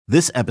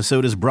This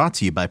episode is brought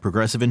to you by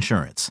Progressive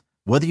Insurance.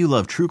 Whether you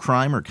love true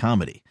crime or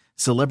comedy,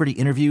 celebrity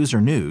interviews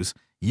or news,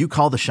 you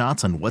call the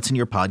shots on what's in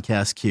your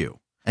podcast queue.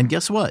 And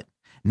guess what?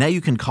 Now you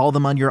can call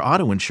them on your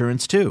auto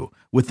insurance too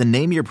with the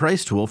Name Your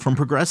Price tool from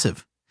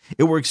Progressive.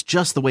 It works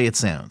just the way it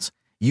sounds.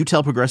 You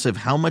tell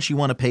Progressive how much you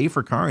want to pay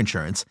for car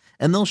insurance,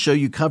 and they'll show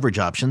you coverage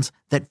options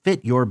that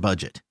fit your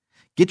budget.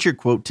 Get your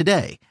quote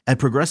today at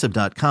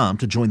Progressive.com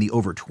to join the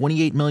over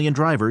 28 million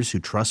drivers who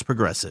trust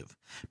Progressive.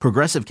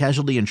 Progressive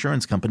Casualty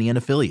Insurance Company and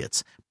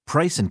Affiliates.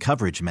 Price and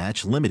coverage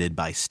match limited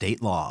by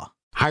state law.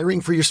 Hiring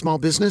for your small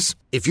business?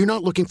 If you're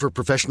not looking for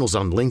professionals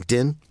on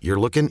LinkedIn, you're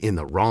looking in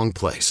the wrong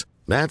place.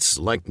 That's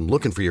like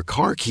looking for your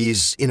car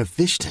keys in a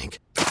fish tank.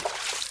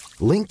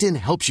 LinkedIn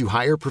helps you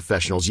hire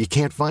professionals you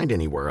can't find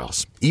anywhere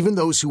else, even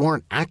those who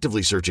aren't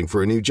actively searching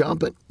for a new job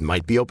but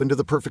might be open to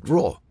the perfect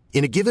role.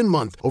 In a given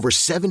month, over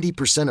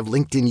 70% of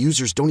LinkedIn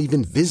users don't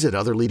even visit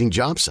other leading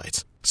job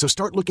sites. So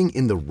start looking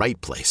in the right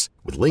place.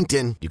 With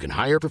LinkedIn, you can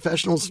hire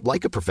professionals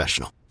like a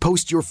professional.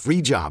 Post your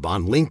free job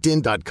on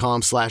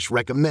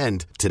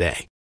linkedin.com/recommend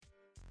today.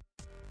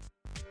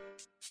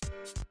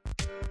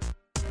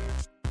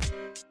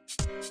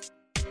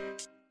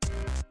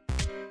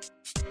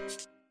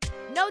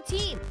 No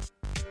team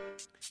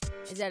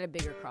is at a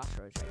bigger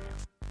crossroads right now.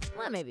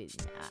 Well, maybe,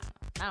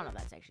 I don't know if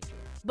that's actually true.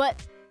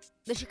 But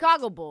the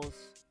Chicago Bulls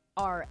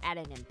are at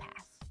an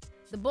impasse.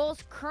 The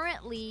Bulls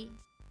currently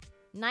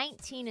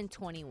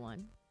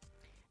 19-21.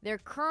 They're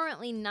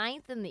currently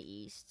 9th in the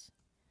East.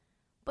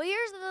 But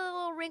here's the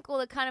little wrinkle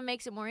that kind of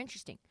makes it more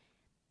interesting.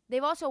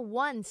 They've also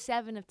won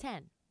 7 of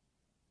 10.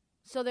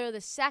 So they're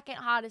the second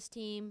hottest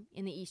team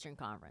in the Eastern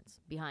Conference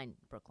behind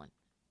Brooklyn.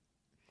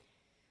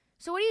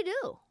 So what do you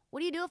do?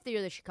 What do you do if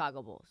you're the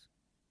Chicago Bulls?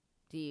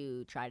 Do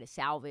you try to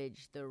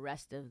salvage the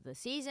rest of the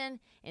season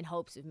in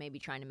hopes of maybe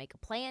trying to make a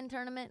play-in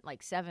tournament,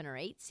 like 7 or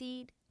 8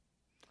 seed?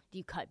 Do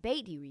you cut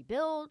bait? Do you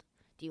rebuild?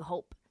 Do you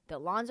hope that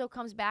Lonzo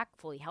comes back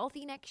fully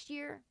healthy next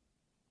year?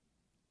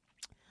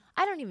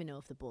 I don't even know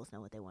if the Bulls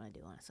know what they want to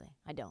do, honestly.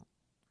 I don't.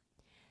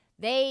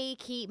 They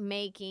keep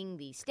making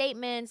these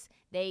statements.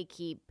 They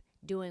keep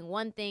doing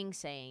one thing,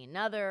 saying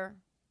another.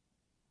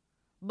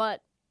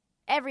 But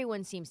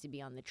everyone seems to be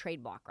on the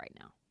trade block right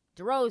now.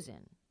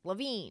 DeRozan,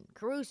 LaVine,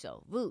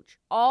 Caruso, Vooch,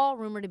 all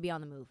rumored to be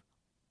on the move.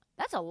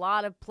 That's a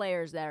lot of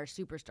players that are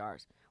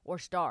superstars or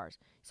stars.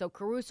 So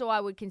Caruso I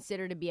would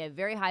consider to be a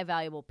very high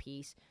valuable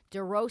piece.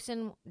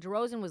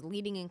 DeRozan was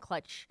leading in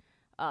clutch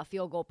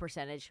field goal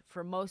percentage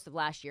for most of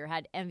last year,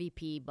 had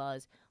MVP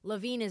buzz.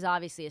 LaVine is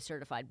obviously a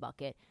certified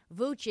bucket.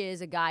 Vooch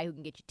is a guy who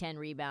can get you 10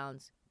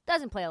 rebounds.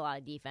 Doesn't play a lot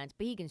of defense,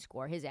 but he can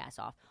score his ass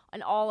off.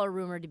 And all are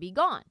rumored to be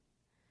gone.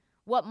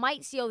 What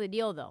might seal the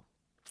deal, though,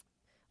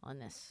 on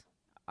this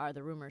are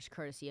the rumors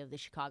courtesy of the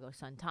Chicago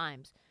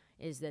Sun-Times,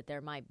 is that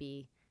there might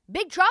be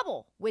big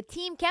trouble with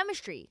team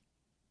chemistry.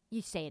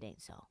 You say it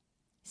ain't so.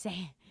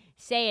 Say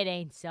it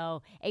ain't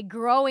so. A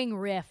growing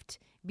rift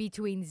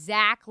between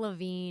Zach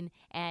LaVine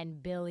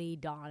and Billy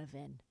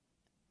Donovan.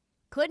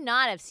 Could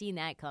not have seen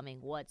that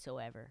coming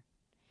whatsoever.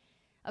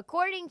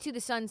 According to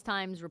the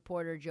Sun-Times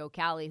reporter Joe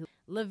Cowley,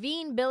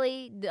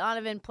 LaVine-Billy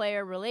Donovan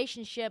player-coach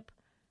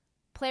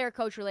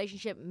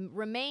relationship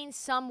remains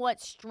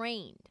somewhat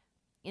strained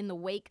in the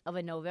wake of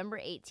a November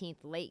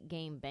 18th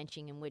late-game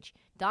benching in which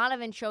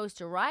Donovan chose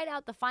to ride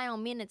out the final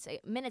minutes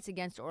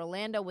against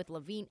Orlando with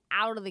LaVine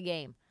out of the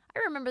game. I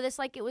remember this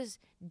like it was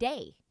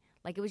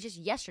like it was just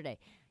yesterday.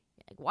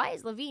 Like, why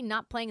is LaVine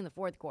not playing in the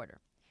fourth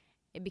quarter?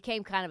 It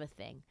became kind of a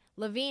thing.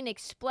 LaVine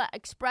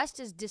expressed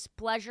his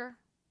displeasure.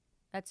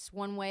 That's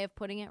one way of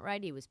putting it,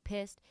 right? He was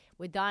pissed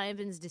with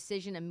Donovan's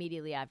decision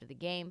immediately after the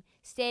game,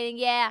 stating,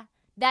 yeah,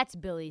 that's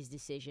Billy's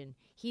decision.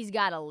 He's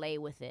got to lay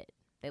with it.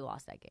 They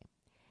lost that game.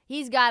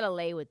 He's got to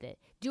lay with it.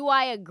 Do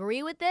I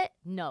agree with it?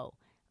 No.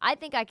 I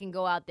think I can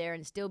go out there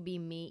and still be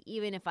me,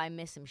 even if I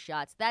miss some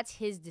shots. That's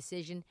his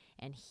decision,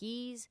 and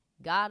he's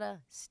got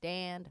to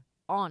stand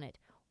on it.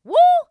 Woo!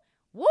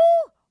 Woo!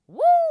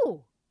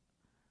 Woo!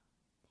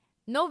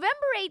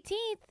 November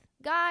 18th,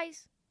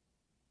 guys.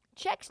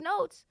 Checks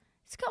notes.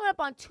 It's coming up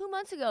on 2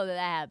 months ago that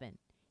happened.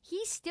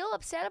 He's still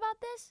upset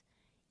about this?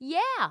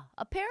 Yeah,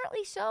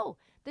 apparently so.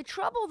 The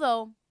trouble,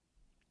 though,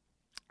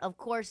 of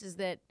course, is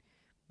that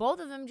both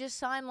of them just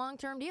signed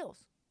long-term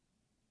deals.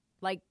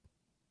 Like,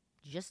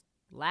 just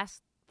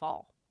last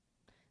fall.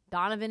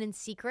 Donovan in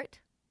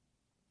secret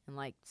in,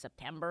 like,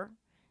 September.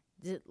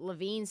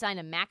 LaVine signed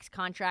a max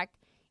contract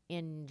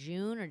in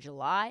June or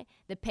July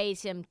that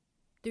pays him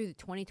through the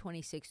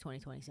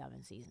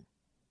 2026-2027 season.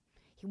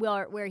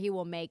 Where he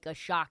will make a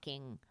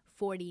shocking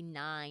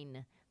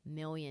 $49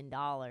 million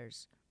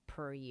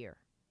per year.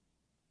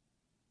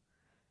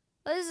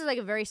 But this is like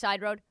a very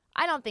side road.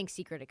 I don't think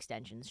secret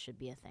extensions should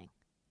be a thing.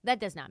 That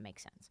does not make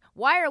sense.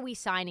 Why are we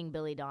signing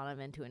Billy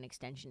Donovan to an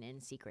extension in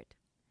secret?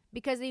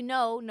 Because they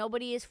know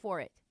nobody is for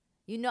it.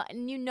 You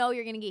know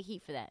you're going to get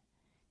heat for that.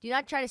 Do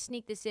not try to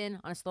sneak this in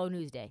on a slow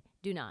news day.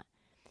 Do not.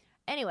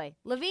 Anyway,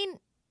 LaVine,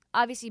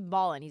 obviously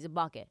balling. He's a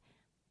bucket.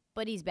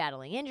 But he's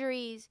battling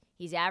injuries.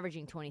 He's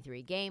averaging 23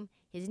 a game.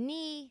 His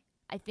knee,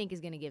 I think, is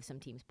going to give some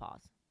teams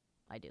pause.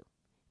 I do.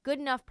 Good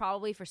enough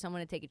probably for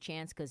someone to take a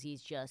chance because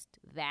he's just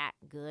that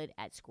good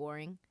at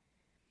scoring.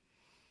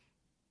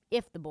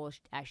 If the Bulls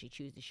actually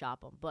choose to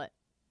shop him. But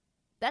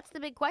that's the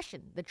big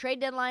question. The trade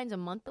deadline's a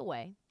month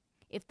away.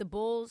 If the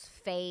Bulls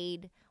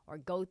fade or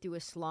go through a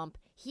slump,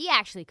 he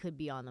actually could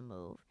be on the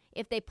move.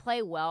 If they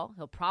play well,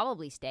 he'll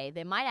probably stay.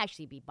 They might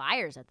actually be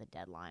buyers at the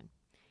deadline.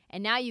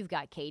 And now you've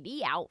got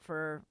KD out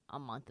for a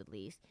month at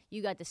least.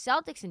 You got the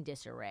Celtics in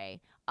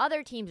disarray.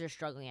 Other teams are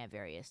struggling at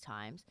various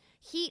times.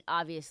 Heat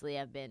obviously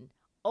have been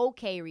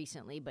okay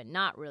recently, but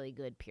not really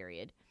good,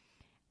 period.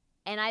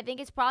 And I think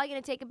it's probably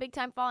going to take a big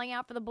time falling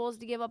out for the Bulls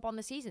to give up on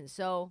the season.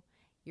 So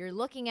you're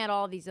looking at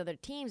all these other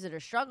teams that are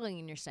struggling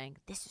and you're saying,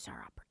 this is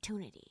our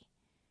opportunity.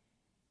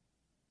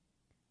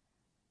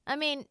 I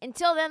mean,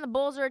 until then, the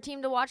Bulls are a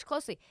team to watch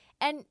closely.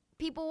 And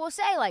people will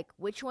say, like,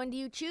 which one do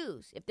you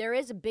choose? If there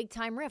is a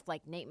big-time rift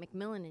like Nate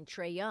McMillan and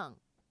Trae Young,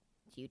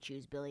 do you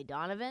choose Billy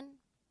Donovan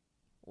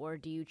or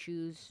do you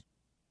choose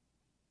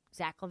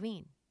Zach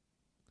LaVine?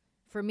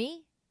 For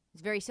me,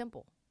 it's very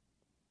simple.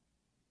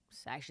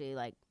 It's actually,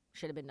 like,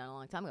 should have been done a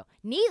long time ago.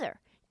 Neither.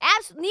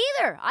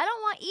 Neither. I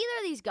don't want either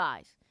of these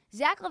guys.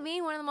 Zach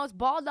LaVine, one of the most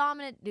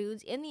ball-dominant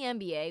dudes in the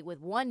NBA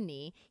with one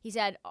knee. He's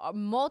had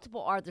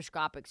multiple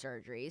arthroscopic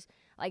surgeries.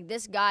 Like,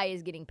 this guy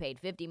is getting paid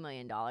 $50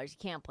 million. He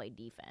can't play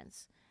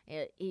defense.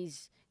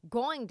 He's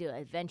going to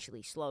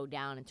eventually slow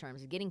down in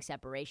terms of getting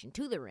separation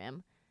to the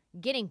rim,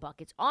 getting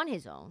buckets on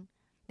his own.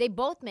 They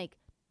both make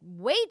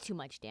way too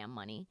much damn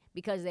money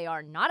because they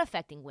are not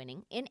affecting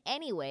winning in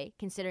any way,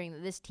 considering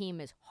that this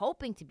team is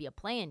hoping to be a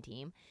play-in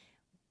team.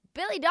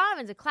 Billy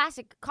Donovan's a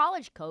classic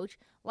college coach,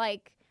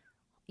 like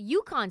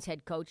UConn's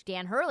head coach,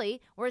 Dan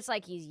Hurley, where it's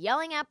like he's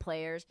yelling at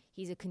players,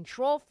 he's a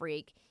control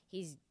freak,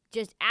 he's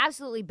just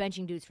absolutely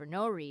benching dudes for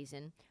no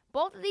reason.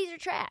 Both of these are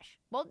trash.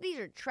 Both of these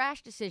are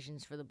trash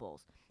decisions for the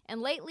Bulls.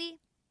 And lately,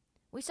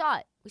 we saw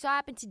it. We saw it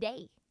happen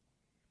today.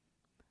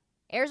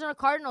 Arizona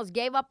Cardinals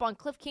gave up on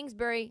Cliff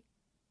Kingsbury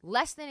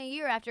less than a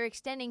year after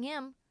extending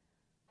him.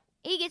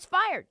 He gets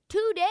fired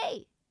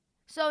today.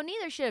 So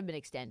neither should have been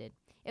extended.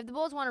 If the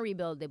Bulls want to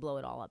rebuild, they blow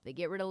it all up. They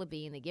get rid of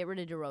LaVine, they get rid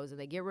of DeRozan,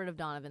 they get rid of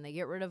Donovan, they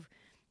get rid of,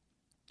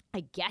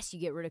 I guess you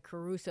get rid of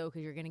Caruso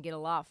because you're going to get a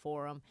lot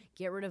for him.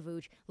 Get rid of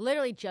Vooch.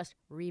 Literally just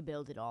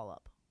rebuild it all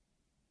up.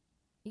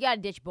 You got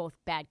to ditch both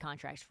bad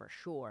contracts for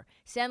sure.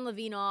 Send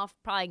LaVine off.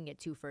 Probably can get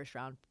 2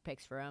 first-round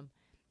picks for him.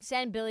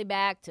 Send Billy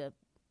back to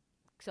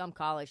some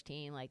college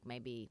team, like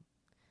maybe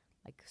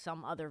like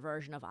some other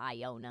version of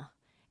Iona.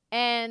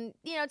 And,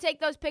 take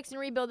those picks and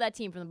rebuild that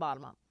team from the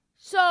bottom up.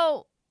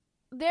 So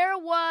there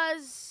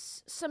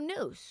was some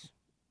news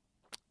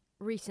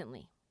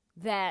recently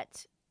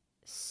that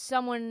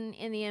someone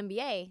in the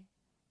NBA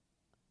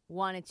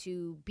wanted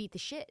to beat the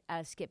shit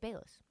out of Skip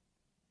Bayless.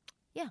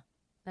 Yeah,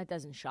 that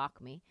doesn't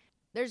shock me.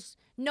 There's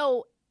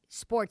no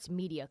sports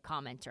media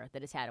commenter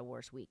that has had a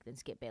worse week than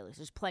Skip Bayless.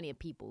 There's plenty of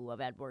people who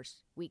have had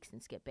worse weeks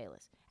than Skip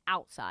Bayless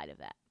outside of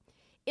that.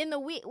 In the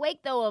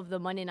wake, though, of the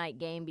Monday night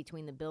game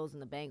between the Bills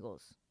and the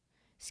Bengals,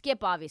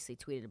 Skip obviously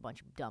tweeted a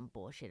bunch of dumb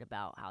bullshit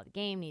about how the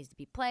game needs to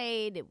be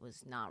played. It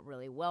was not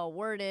really well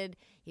worded.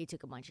 He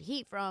took a bunch of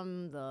heat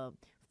from the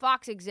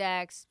Fox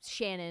execs.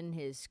 Shannon,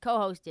 his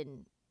co-host,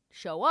 didn't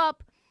show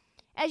up.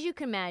 As you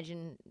can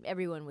imagine,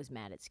 everyone was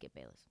mad at Skip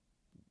Bayless.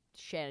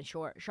 Shannon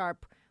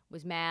Sharp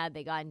was mad.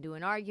 They got into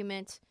an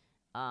argument.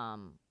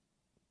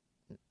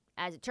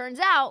 As it turns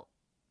out,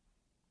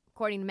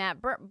 according to Matt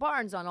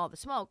Barnes on All the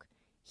Smoke,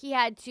 he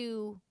had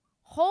to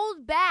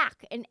hold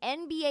back an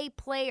NBA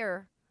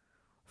player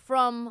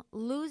from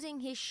losing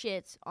his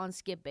shits on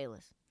Skip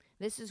Bayless.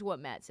 This is what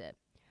Matt said.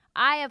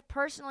 I have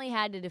personally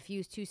had to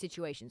defuse 2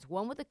 situations,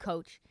 one with a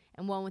coach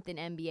and one with an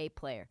NBA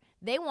player.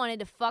 They wanted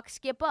to fuck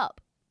Skip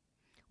up.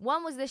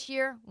 One was this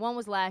year, one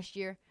was last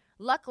year.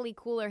 Luckily,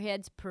 cooler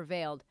heads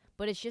prevailed,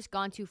 but it's just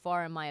gone too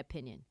far in my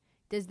opinion.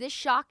 Does this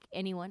shock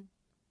anyone?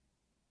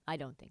 I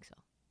don't think so.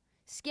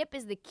 Skip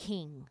is the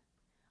king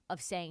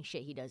of saying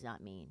shit he does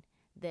not mean,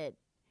 that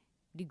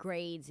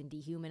degrades and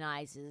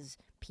dehumanizes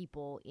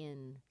people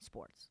in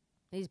sports.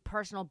 These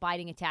personal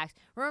biting attacks.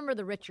 Remember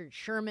the Richard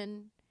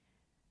Sherman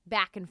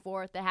back and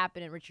forth that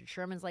happened in Richard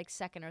Sherman's like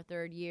 2nd or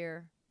 3rd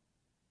year?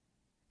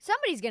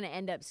 Somebody's going to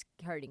end up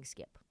hurting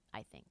Skip,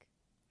 I think.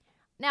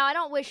 Now, I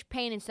don't wish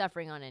pain and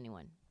suffering on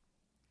anyone,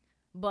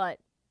 but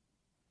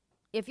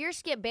if you're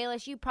Skip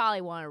Bayless, you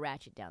probably want to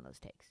ratchet down those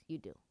takes. You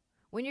do.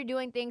 When you're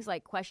doing things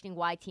like questioning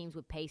why teams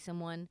would pay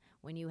someone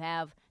when you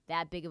have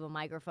that big of a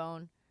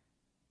microphone,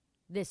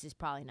 this is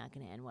probably not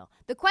going to end well.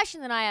 The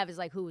question that I have is,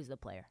 like, who was the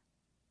player?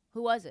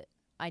 Who was it?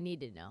 I need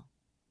to know.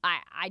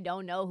 I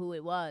don't know who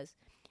it was.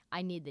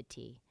 I need the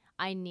tea.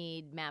 I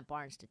need Matt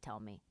Barnes to tell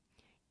me.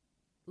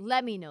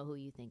 Let me know who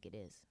you think it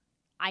is.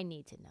 I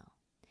need to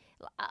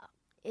know.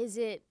 Is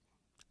it,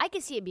 I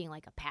could see it being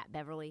like a Pat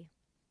Beverly.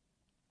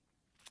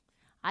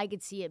 I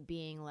could see it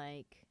being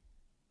like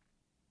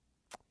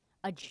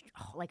a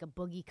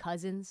Boogie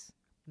Cousins.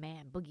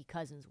 Man, Boogie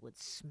Cousins would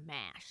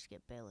smash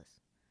Skip Bayless.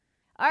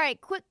 All right,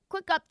 quick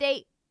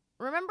update.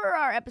 Remember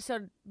our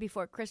episode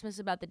before Christmas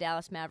about the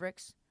Dallas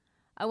Mavericks?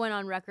 I went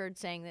on record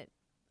saying that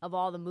of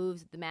all the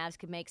moves that the Mavs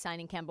could make,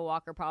 signing Kemba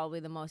Walker, probably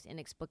the most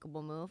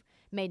inexplicable move.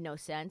 Made no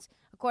sense.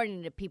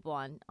 According to people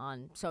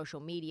on social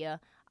media,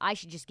 I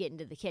should just get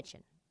into the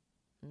kitchen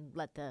and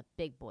let the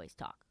big boys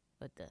talk.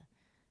 But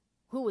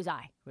who was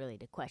I, really,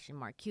 to question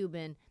Mark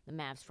Cuban, the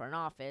Mavs front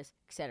office,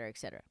 et cetera, et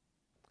cetera?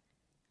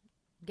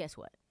 Guess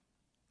what?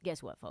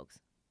 Guess what, folks?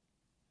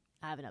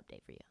 I have an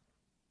update for you.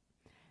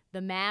 The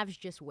Mavs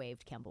just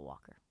waived Kemba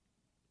Walker.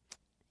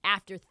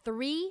 After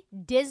 3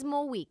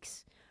 dismal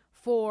weeks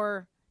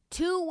for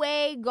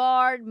two-way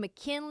guard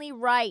McKinley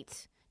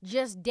Wright,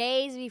 just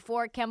days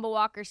before Kemba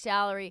Walker's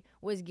salary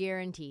was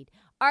guaranteed.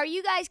 Are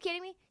you guys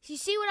kidding me? You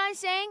see what I'm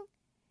saying?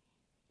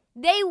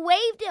 They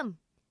waived him.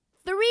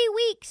 3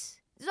 weeks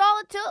is all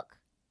it took.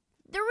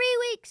 3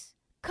 weeks.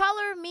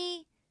 Color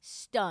me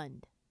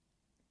stunned.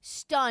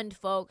 Stunned,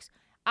 folks.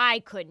 I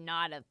could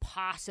not have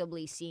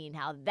possibly seen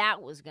how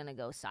that was going to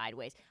go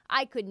sideways.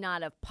 I could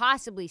not have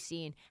possibly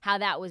seen how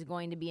that was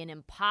going to be an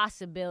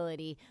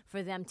impossibility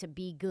for them to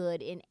be good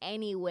in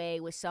any way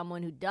with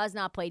someone who does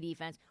not play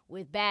defense,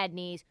 with bad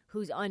knees,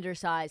 who's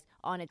undersized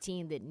on a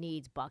team that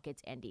needs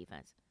buckets and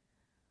defense.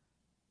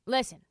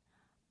 Listen,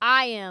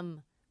 I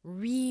am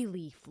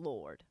really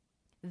floored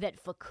that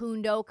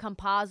Facundo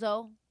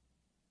Campazzo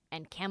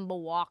and Kemba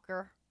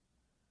Walker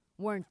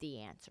weren't the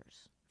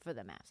answers for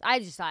the Mavs. I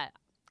just thought,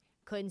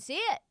 couldn't see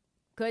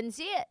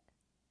it.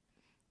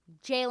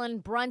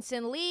 Jalen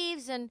Brunson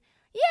leaves, and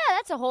yeah,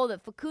 that's a hole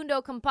that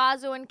Facundo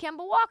Campazzo and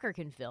Kemba Walker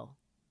can fill.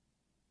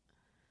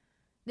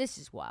 This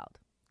is wild.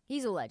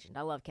 He's a legend.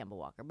 I love Kemba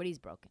Walker, but he's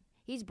broken.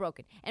 He's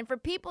broken. And for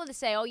people to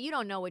say, oh, you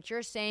don't know what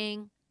you're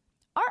saying,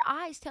 our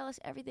eyes tell us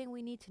everything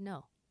we need to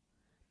know.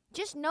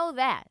 Just know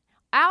that.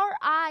 Our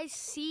eyes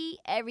see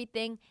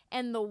everything,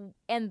 and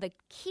the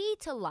key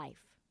to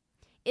life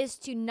is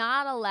to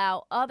not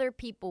allow other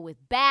people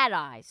with bad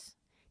eyes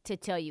to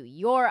tell you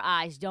your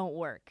eyes don't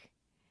work.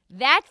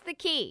 That's the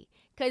key,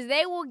 because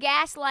they will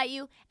gaslight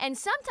you, and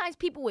sometimes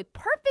people with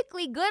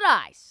perfectly good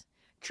eyes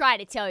try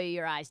to tell you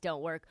your eyes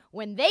don't work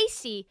when they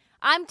see,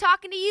 I'm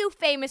talking to you,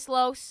 famous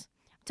Los,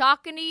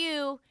 talking to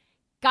you,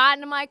 got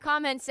into my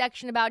comment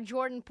section about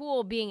Jordan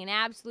Poole being an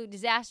absolute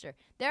disaster.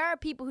 There are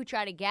people who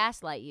try to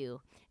gaslight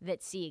you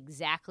that see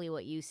exactly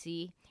what you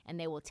see, and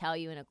they will tell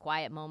you in a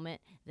quiet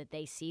moment that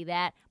they see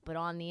that, but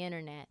on the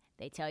internet,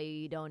 they tell you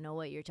you don't know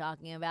what you're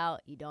talking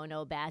about, you don't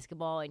know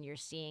basketball, and you're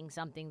seeing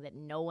something that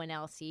no one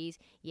else sees.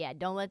 Yeah,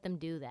 don't let them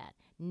do that.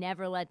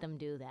 Never let them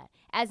do that.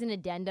 As an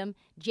addendum,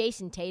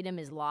 Jason Tatum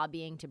is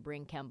lobbying to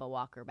bring Kemba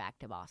Walker back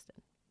to Boston.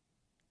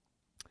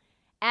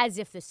 As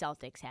if the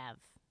Celtics have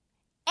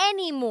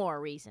any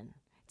more reason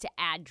to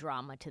add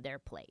drama to their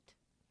plate.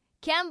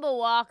 Kemba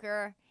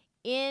Walker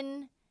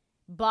in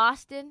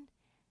Boston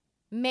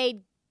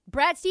made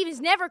Brad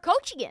Stevens never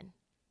coach again.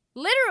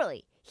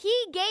 Literally. He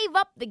gave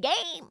up the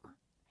game.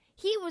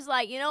 He was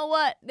like, you know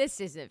what? This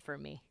isn't for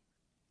me.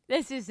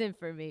 This isn't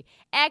for me.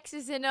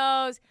 X's and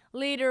O's,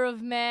 leader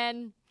of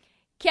men.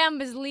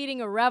 Kemba's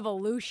leading a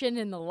revolution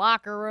in the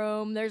locker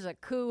room. There's a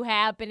coup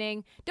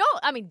happening.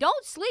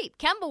 Don't sleep.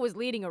 Kemba was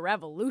leading a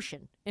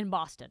revolution in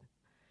Boston.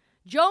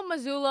 Joe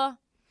Mazzulla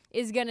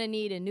is going to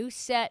need a new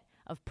set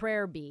of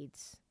prayer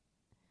beads.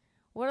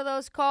 What are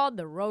those called?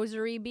 The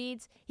rosary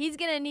beads? He's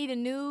going to need a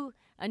new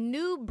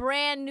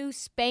brand new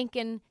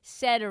spanking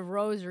set of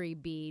rosary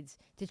beads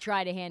to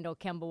try to handle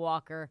Kemba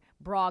Walker,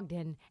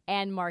 Brogdon,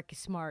 and Marcus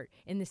Smart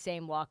in the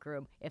same locker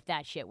room if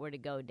that shit were to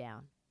go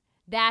down.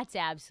 That's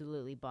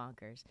absolutely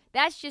bonkers.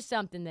 That's just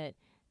something that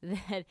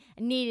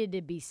needed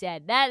to be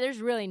said.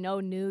 There's really no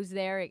news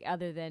there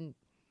other than,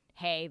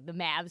 hey, the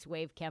Mavs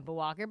waived Kemba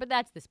Walker, but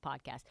that's this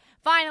podcast.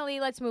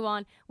 Finally, let's move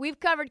on. We've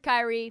covered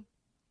Kyrie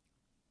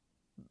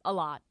a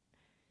lot.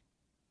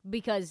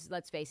 Because,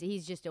 let's face it,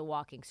 he's just a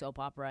walking soap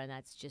opera, and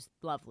that's just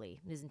lovely.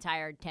 His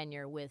entire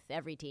tenure with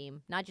every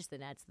team, not just the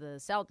Nets,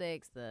 the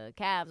Celtics, the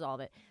Cavs, all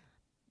of it.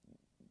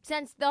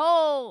 Since the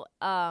whole,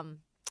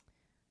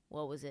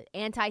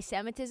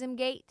 anti-Semitism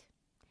gate,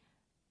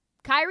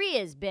 Kyrie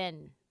has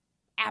been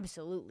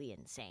absolutely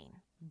insane.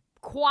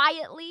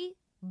 Quietly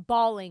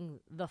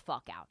bawling the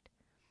fuck out.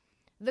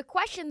 The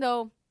question,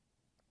 though,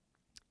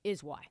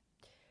 is why.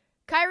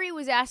 Kyrie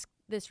was asked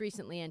this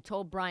recently and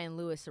told Brian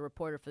Lewis, a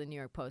reporter for the New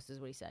York Post, is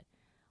what he said.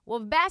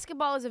 Well,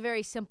 basketball is a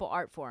very simple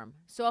art form,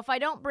 so if I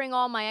don't bring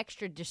all my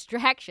extra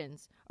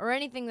distractions or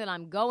anything that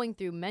I'm going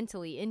through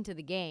mentally into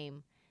the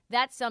game,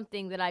 that's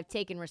something that I've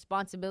taken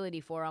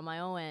responsibility for on my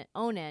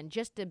own end,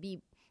 just to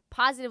be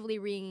positively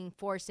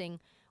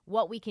reinforcing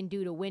what we can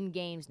do to win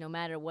games no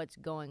matter what's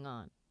going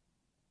on.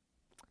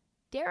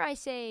 Dare I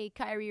say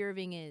Kyrie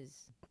Irving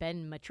is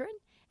Ben Mathurin?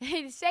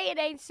 Say it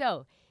ain't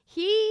so.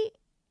 He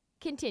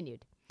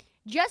continued.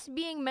 Just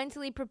being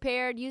mentally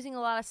prepared, using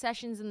a lot of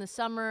sessions in the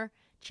summer,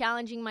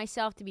 challenging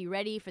myself to be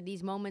ready for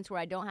these moments where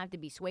I don't have to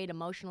be swayed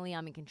emotionally.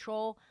 I'm in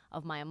control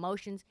of my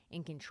emotions,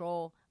 in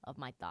control of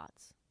my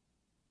thoughts.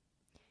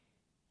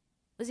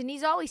 Listen,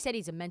 he's always said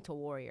he's a mental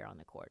warrior on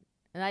the court.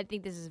 And I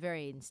think this is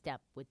very in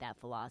step with that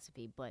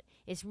philosophy, but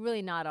it's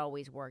really not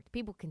always worked.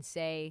 People can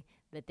say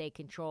that they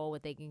control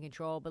what they can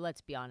control, but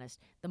let's be honest,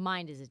 the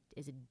mind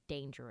is a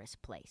dangerous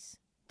place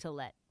to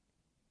let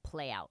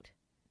play out.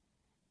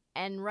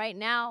 And right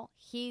now,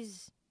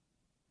 he's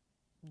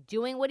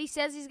doing what he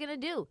says he's going to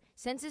do.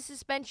 Since his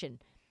suspension,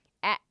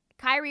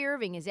 Kyrie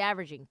Irving is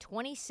averaging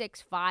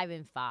 26, 5,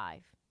 and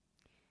 5.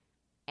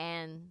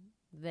 And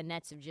the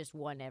Nets have just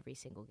won every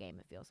single game,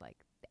 it feels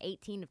like.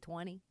 18 of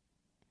 20.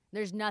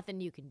 There's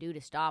nothing you can do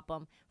to stop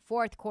him.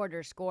 Fourth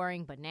quarter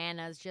scoring,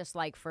 bananas, just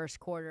like first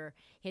quarter.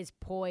 His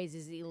poise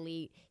is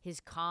elite.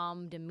 His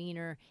calm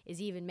demeanor is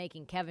even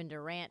making Kevin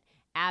Durant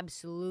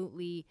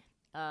absolutely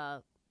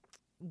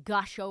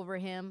gush over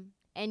him.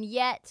 And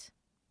yet,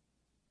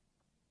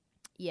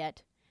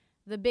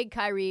 the big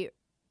Kyrie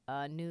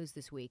news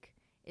this week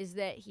is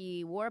that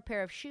he wore a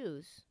pair of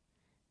shoes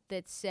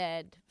that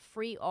said,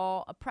 "Free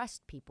all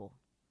oppressed people."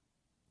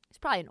 It's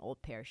probably an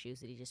old pair of shoes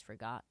that he just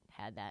forgot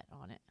had that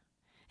on it.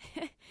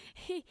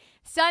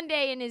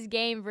 Sunday in his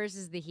game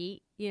versus the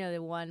Heat,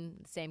 the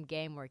same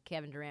game where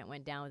Kevin Durant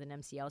went down with an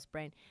MCL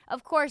sprain.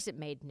 Of course it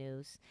made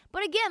news.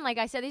 But again, like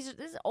I said, this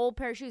is an old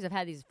pair of shoes. I've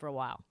had these for a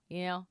while,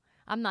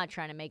 I'm not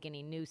trying to make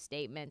any new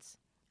statements.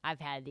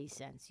 I've had these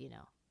since,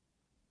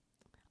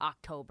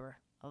 October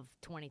of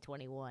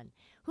 2021.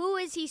 Who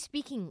is he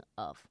speaking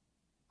of?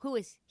 Who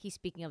is he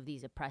speaking of,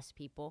 these oppressed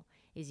people?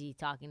 Is he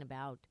talking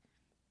about,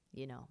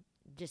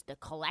 just the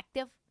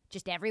collective?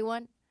 Just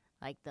everyone?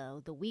 Like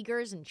the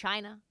Uyghurs in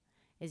China?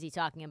 Is he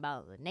talking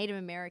about the Native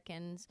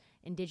Americans,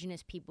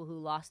 indigenous people who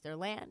lost their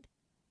land?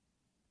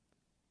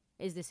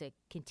 Is this a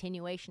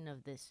continuation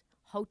of this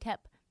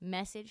Hotep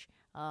message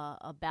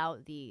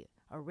about the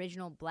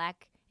original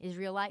black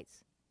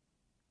Israelites?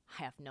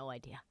 I have no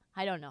idea.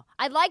 I don't know.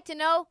 I'd like to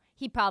know.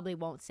 He probably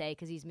won't say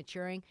because he's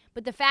maturing.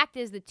 But the fact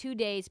is that 2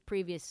 days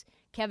previous,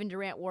 Kevin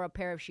Durant wore a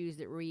pair of shoes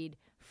that read,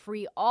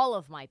 "Free all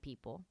of my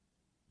people,"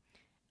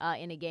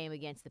 in a game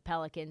against the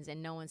Pelicans,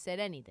 and no one said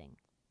anything.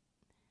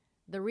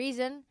 The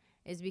reason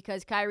is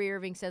because Kyrie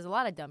Irving says a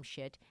lot of dumb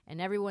shit,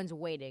 and everyone's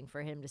waiting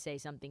for him to say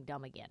something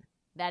dumb again.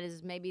 That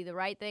is maybe the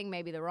right thing,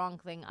 maybe the wrong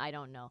thing, I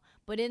don't know.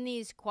 But in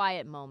these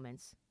quiet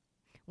moments,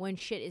 when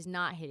shit is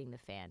not hitting the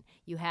fan,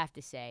 you have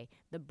to say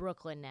the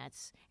Brooklyn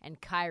Nets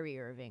and Kyrie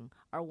Irving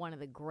are one of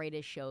the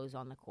greatest shows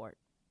on the court.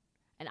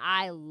 And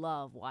I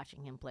love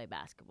watching him play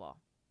basketball.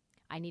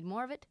 I need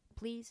more of it,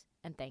 please,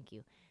 and thank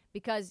you.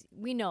 Because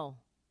we know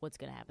what's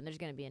going to happen. There's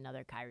going to be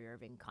another Kyrie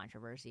Irving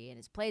controversy, and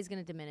his play is going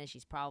to diminish.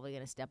 He's probably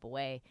going to step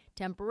away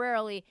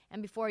temporarily,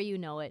 and before you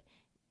know it,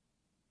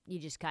 you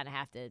just kind of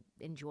have to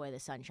enjoy the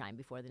sunshine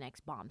before the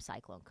next bomb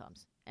cyclone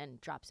comes and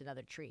drops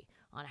another tree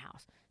on a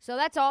house. So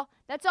that's all.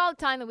 That's all the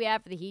time that we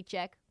have for the Heat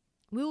Check.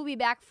 We will be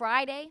back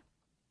Friday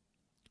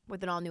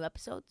with an all-new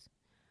episodes.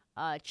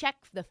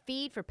 Check the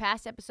feed for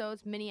past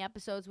episodes, mini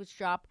episodes, which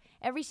drop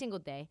every single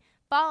day.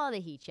 Follow the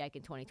Heat Check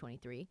in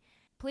 2023.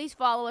 Please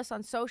follow us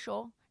on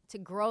social to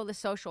grow the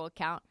social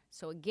account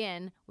so,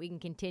 again, we can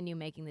continue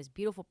making this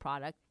beautiful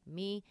product,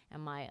 me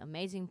and my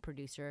amazing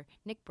producer,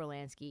 Nick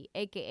Berlansky,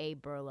 a.k.a.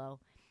 Burlo.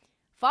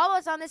 Follow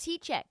us on this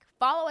Heat Check.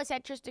 Follow us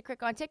at Trista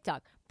Crick on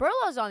TikTok.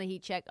 Burlo's on the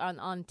Heat Check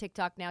on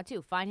TikTok now,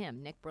 too. Find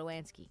him, Nick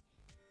Berlansky.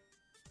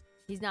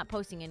 He's not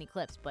posting any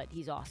clips, but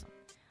he's awesome.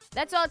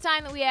 That's all the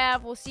time that we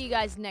have. We'll see you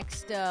guys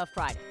next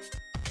Friday.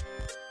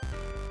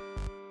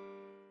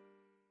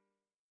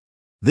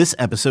 This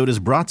episode is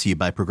brought to you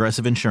by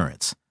Progressive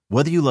Insurance.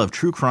 Whether you love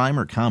true crime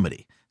or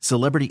comedy,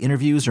 celebrity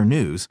interviews or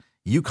news,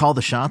 you call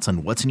the shots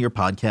on what's in your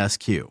podcast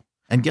queue.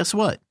 And guess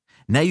what?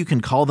 Now you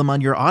can call them on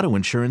your auto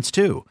insurance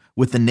too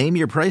with the Name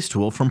Your Price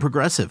tool from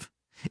Progressive.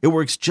 It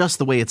works just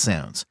the way it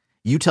sounds.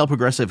 You tell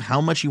Progressive how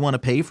much you want to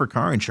pay for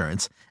car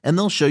insurance, and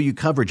they'll show you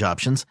coverage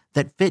options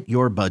that fit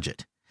your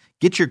budget.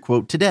 Get your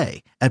quote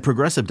today at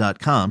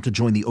Progressive.com to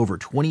join the over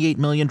 28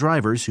 million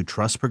drivers who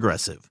trust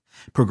Progressive.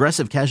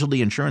 Progressive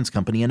Casualty Insurance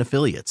Company and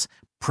Affiliates.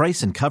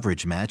 Price and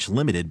coverage match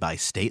limited by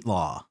state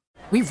law.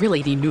 We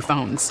really need new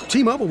phones.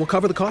 T-Mobile will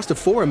cover the cost of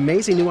 4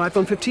 amazing new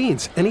iPhone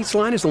 15s, and each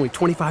line is only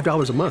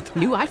 $25 a month.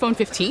 New iPhone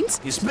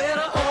 15s? It's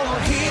better over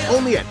here.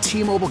 Only at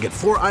T-Mobile, get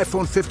 4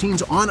 iPhone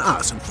 15s on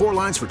us and 4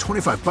 lines for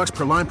 $25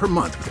 per line per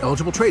month with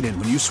eligible trade-in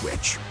when you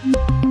switch.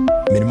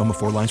 Minimum of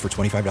 4 lines for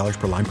 $25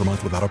 per line per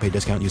month with autopay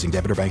discount using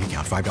debit or bank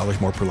account.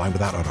 $5 more per line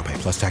without autopay,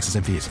 plus taxes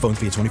and fees. Phone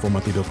fee at 24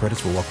 monthly bill credits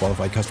for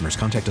well-qualified customers.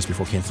 Contact us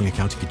before canceling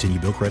account to continue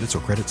bill credits or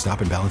credit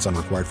stop and balance on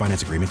required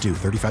finance agreement due.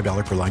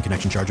 $35 per line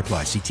connection charge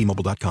applies. See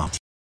T-Mobile.com.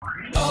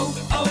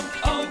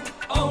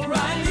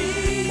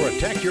 O'Reilly.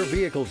 Protect your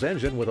vehicle's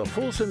engine with a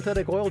full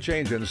synthetic oil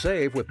change and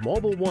save with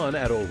Mobil 1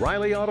 at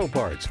O'Reilly Auto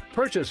Parts.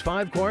 Purchase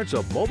 5 quarts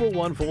of Mobil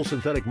 1 full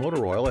synthetic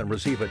motor oil and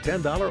receive a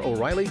 $10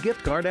 O'Reilly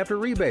gift card after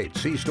rebate.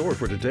 See store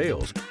for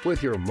details.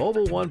 With your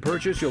Mobil 1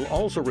 purchase, you'll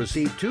also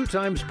receive 2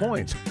 times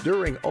points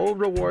during O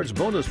Rewards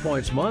Bonus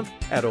Points Month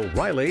at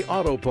O'Reilly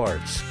Auto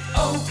Parts.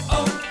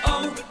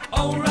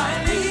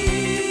 O'Reilly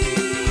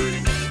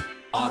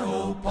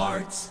Auto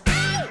Parts.